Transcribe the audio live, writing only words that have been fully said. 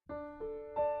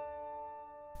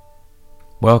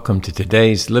Welcome to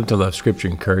today's Live to Love Scripture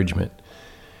Encouragement.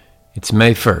 It's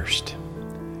May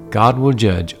 1st. God will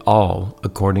judge all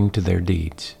according to their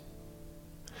deeds.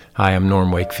 Hi, I'm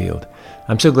Norm Wakefield.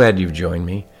 I'm so glad you've joined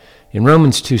me. In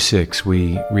Romans 2:6,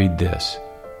 we read this,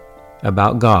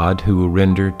 about God who will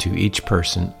render to each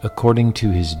person according to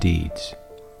his deeds.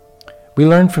 We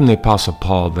learn from the Apostle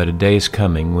Paul that a day is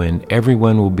coming when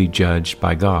everyone will be judged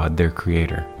by God, their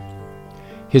Creator.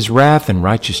 His wrath and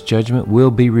righteous judgment will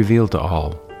be revealed to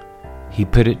all. He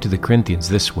put it to the Corinthians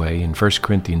this way in 1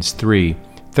 Corinthians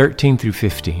 3:13 through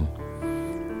 15.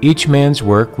 Each man's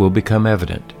work will become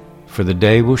evident, for the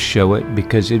day will show it,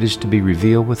 because it is to be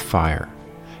revealed with fire.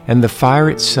 And the fire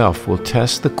itself will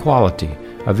test the quality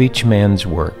of each man's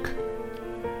work.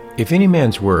 If any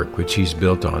man's work which he's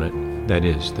built on it, that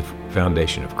is, the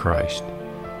foundation of Christ,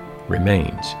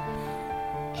 remains,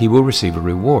 he will receive a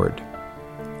reward.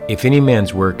 If any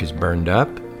man's work is burned up,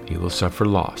 he will suffer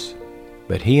loss,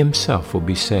 but he himself will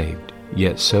be saved,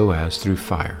 yet so as through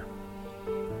fire.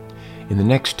 In the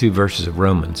next two verses of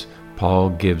Romans,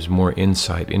 Paul gives more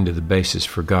insight into the basis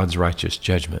for God's righteous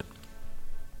judgment.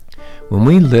 When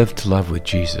we live to love with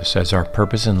Jesus as our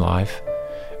purpose in life,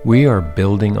 we are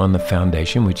building on the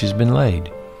foundation which has been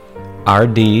laid. Our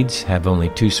deeds have only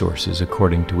two sources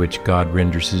according to which God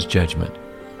renders his judgment.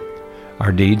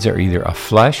 Our deeds are either of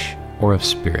flesh or of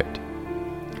spirit.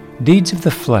 Deeds of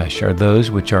the flesh are those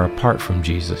which are apart from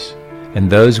Jesus, and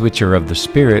those which are of the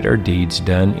Spirit are deeds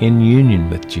done in union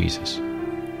with Jesus.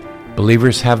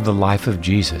 Believers have the life of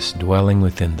Jesus dwelling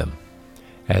within them.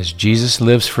 As Jesus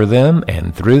lives for them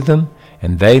and through them,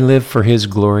 and they live for his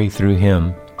glory through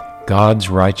him, God's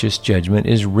righteous judgment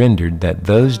is rendered that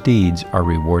those deeds are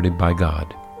rewarded by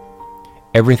God.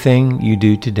 Everything you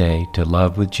do today to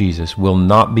love with Jesus will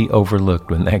not be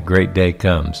overlooked when that great day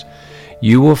comes.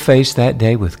 You will face that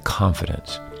day with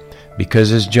confidence,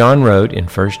 because as John wrote in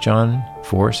 1 John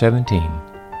 4:17,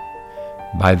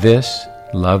 by this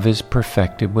love is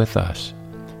perfected with us,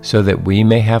 so that we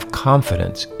may have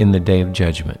confidence in the day of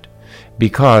judgment,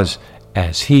 because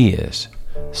as he is,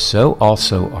 so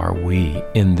also are we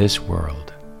in this world.